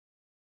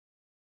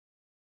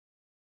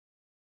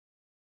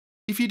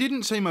If you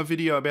didn't see my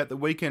video about the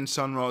Weekend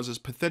Sunrise's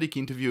pathetic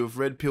interview of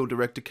Red Pill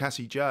director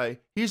Cassie J,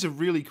 here's a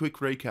really quick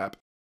recap.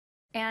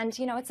 And,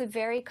 you know, it's a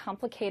very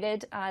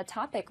complicated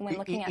topic when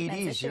looking at men's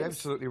issues. It is, you're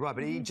absolutely right,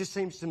 but it just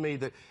seems to me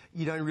that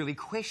you don't really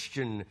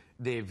question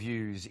their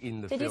views in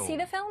the film. Did you see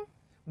the film?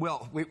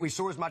 Well, we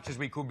saw as much as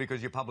we could because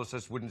your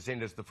publicist wouldn't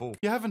send us the full.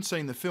 You haven't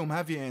seen the film,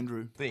 have you,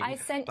 Andrew? I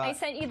sent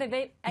you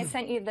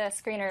the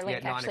screener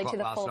link actually to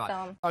the full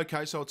film.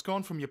 Okay, so it's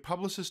gone from your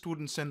publicist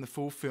wouldn't send the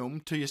full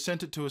film to you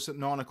sent it to us at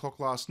 9 o'clock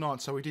last night,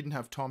 so we didn't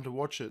have time to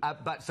watch it.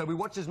 So we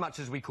watched as much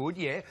as we could,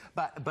 yeah.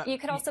 But you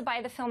could also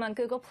buy the film on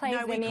Google Play,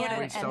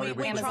 Vimeo, and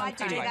we Amazon tried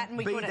to do that, and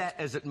we couldn't. Be that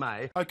as it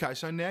may. Okay,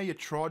 so now you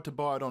tried to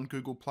buy it on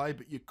Google Play,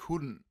 but you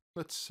couldn't.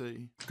 Let's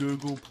see.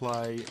 Google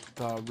Play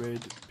The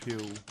Red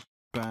Pill.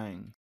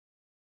 Bang.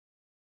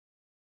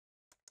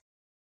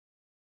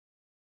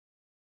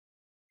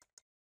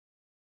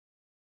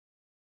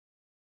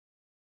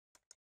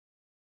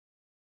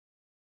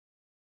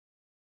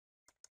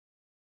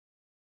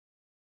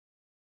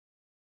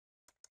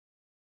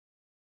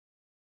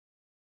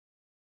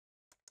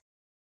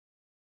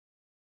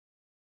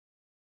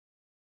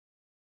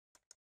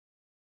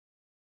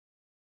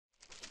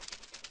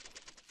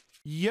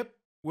 Yep,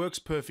 works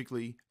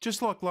perfectly.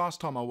 Just like last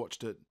time I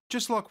watched it.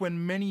 Just like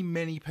when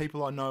many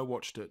people I know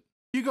watched it.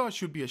 You guys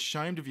should be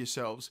ashamed of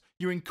yourselves.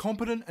 You're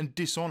incompetent and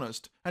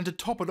dishonest, and to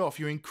top it off,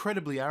 you're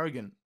incredibly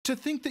arrogant. To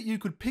think that you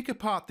could pick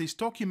apart this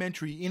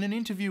documentary in an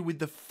interview with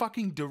the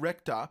fucking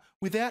director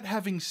without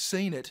having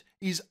seen it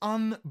is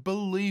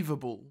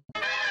unbelievable.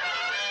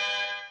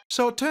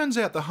 So it turns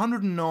out the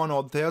 109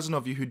 odd thousand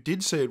of you who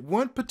did see it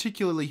weren't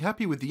particularly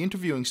happy with the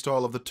interviewing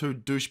style of the two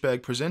douchebag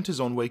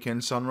presenters on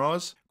Weekend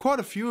Sunrise. Quite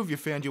a few of you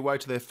found your way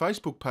to their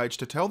Facebook page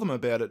to tell them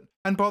about it,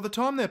 and by the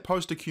time their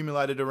post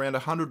accumulated around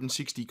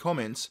 160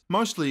 comments,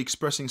 mostly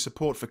expressing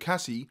support for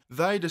Cassie,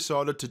 they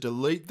decided to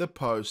delete the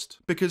post.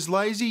 Because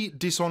lazy,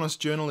 dishonest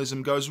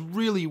journalism goes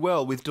really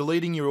well with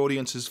deleting your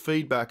audience's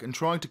feedback and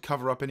trying to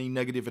cover up any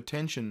negative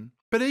attention.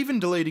 But even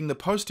deleting the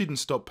post didn't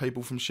stop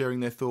people from sharing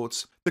their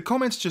thoughts. The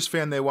comments just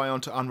found their way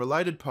onto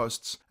unrelated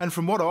posts, and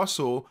from what I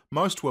saw,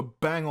 most were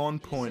bang on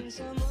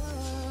point.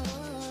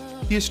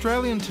 The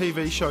Australian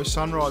TV show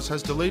Sunrise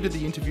has deleted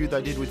the interview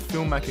they did with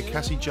filmmaker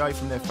Cassie J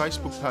from their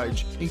Facebook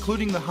page,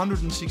 including the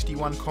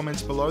 161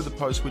 comments below the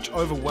post which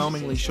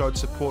overwhelmingly showed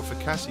support for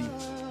Cassie.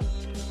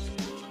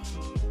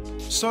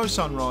 So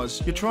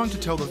Sunrise, you're trying to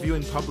tell the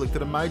viewing public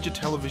that a major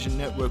television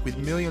network with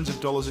millions of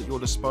dollars at your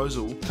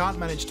disposal can't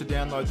manage to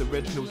download the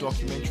Red Pill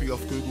documentary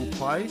off Google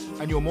Play,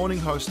 and your morning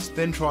hosts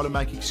then try to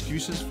make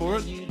excuses for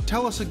it?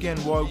 Tell us again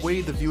why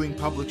we, the viewing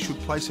public, should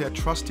place our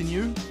trust in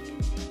you?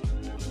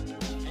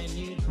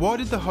 Why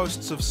did the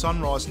hosts of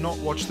Sunrise not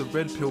watch the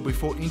Red Pill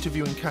before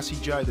interviewing Cassie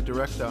J, the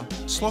director?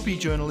 Sloppy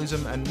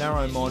journalism and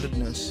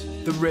narrow-mindedness.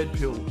 The Red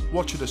Pill.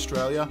 Watch it,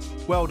 Australia.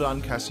 Well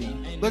done, Cassie.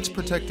 Let's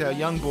protect our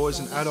young boys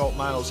and adult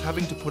males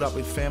having to put up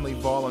with family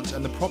violence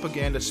and the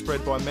propaganda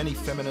spread by many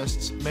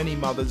feminists, many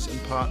mothers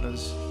and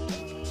partners.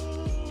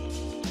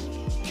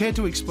 Care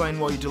to explain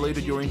why you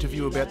deleted your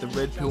interview about the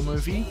Red Pill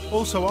movie?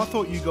 Also, I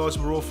thought you guys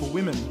were all for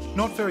women.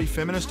 Not very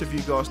feminist of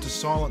you guys to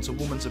silence a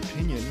woman's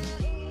opinion.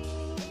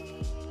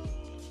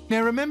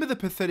 Now remember the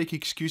pathetic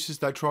excuses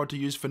they tried to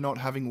use for not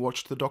having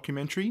watched the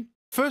documentary?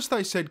 First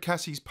they said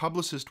Cassie's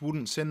publicist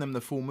wouldn't send them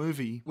the full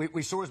movie.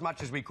 We saw as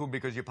much as we could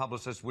because your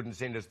publicist wouldn't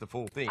send us the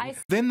full thing.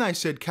 Then they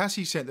said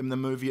Cassie sent them the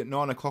movie at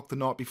 9 o'clock the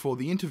night before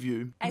the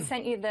interview. I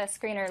sent you the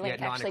screener link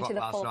actually to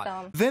the full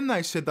film. Then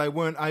they said they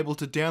weren't able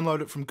to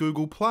download it from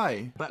Google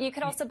Play. But you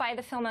could also buy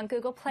the film on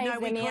Google Play,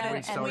 Vimeo,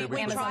 and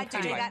Amazon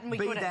to do that, and we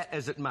couldn't. Be that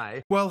as it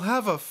may. Well,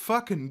 have a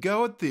fucking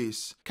go at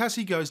this.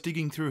 Cassie goes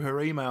digging through her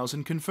emails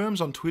and confirms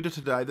on Twitter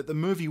today that the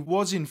movie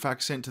was in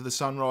fact sent to the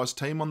Sunrise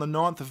team on the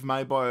 9th of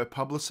May by her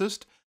publicist,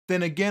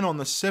 then again on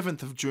the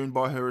 7th of June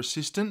by her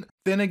assistant,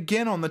 then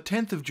again on the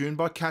 10th of June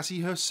by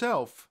Cassie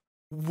herself.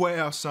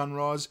 Wow,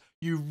 Sunrise,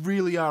 you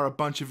really are a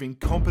bunch of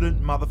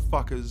incompetent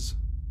motherfuckers.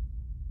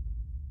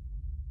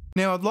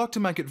 Now, I'd like to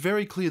make it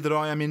very clear that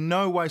I am in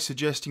no way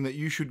suggesting that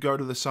you should go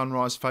to the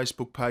Sunrise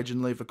Facebook page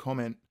and leave a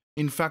comment.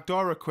 In fact,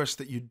 I request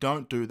that you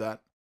don't do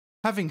that.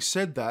 Having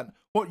said that,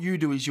 what you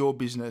do is your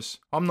business.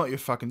 I'm not your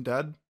fucking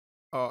dad.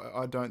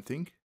 I don't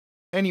think.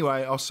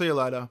 Anyway, I'll see you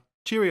later.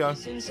 Cheerio.